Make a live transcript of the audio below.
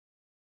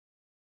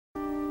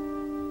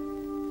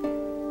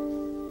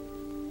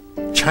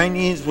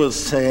Chinese will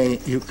say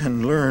you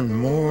can learn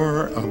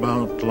more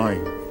about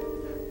life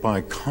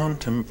by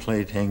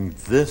contemplating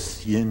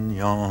this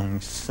yin-yang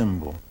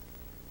symbol.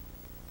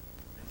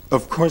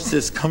 Of course,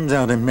 this comes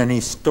out in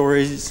many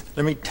stories.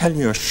 Let me tell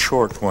you a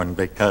short one,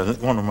 because it's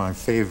one of my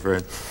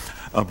favorite,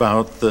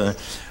 about the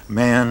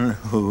man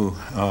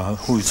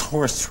whose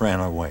horse ran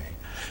away.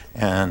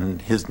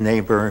 And his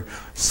neighbor,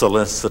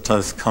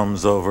 Solicitus,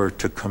 comes over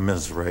to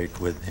commiserate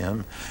with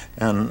him.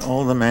 And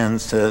all the man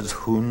says,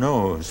 who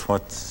knows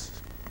what's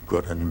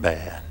good and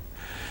bad?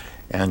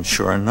 And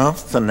sure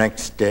enough, the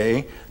next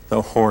day,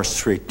 the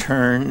horse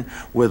returned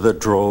with a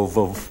drove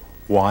of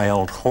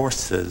wild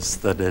horses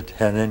that it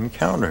had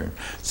encountered.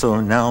 So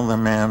now the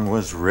man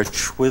was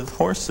rich with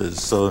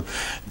horses. So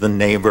the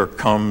neighbor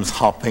comes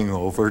hopping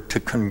over to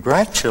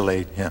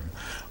congratulate him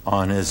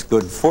on his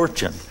good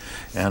fortune.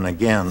 And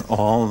again,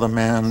 all the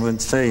man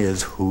would say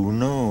is, who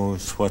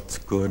knows what's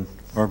good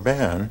or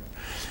bad?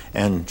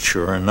 And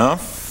sure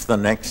enough, the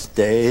next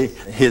day,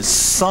 his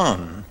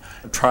son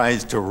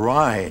tries to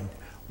ride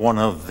one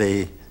of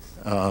the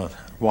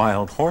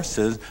wild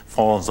horses,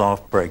 falls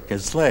off, break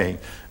his leg.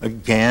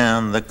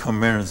 Again, the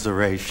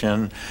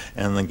commiseration,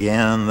 and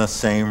again, the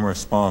same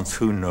response,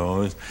 who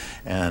knows?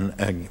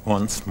 And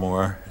once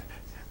more,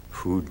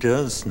 who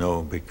does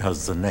know?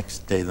 Because the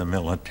next day the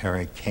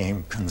military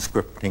came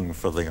conscripting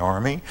for the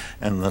army,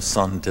 and the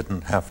son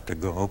didn't have to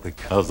go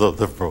because of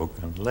the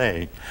broken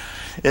leg.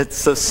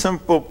 It's a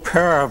simple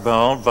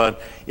parable,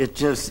 but it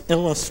just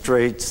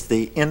illustrates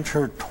the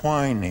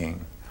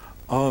intertwining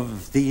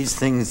of these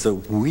things that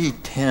we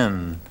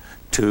tend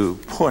to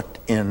put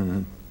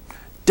in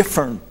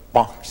different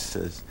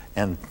boxes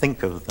and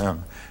think of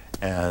them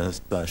as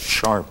the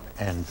sharp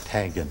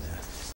antagonists.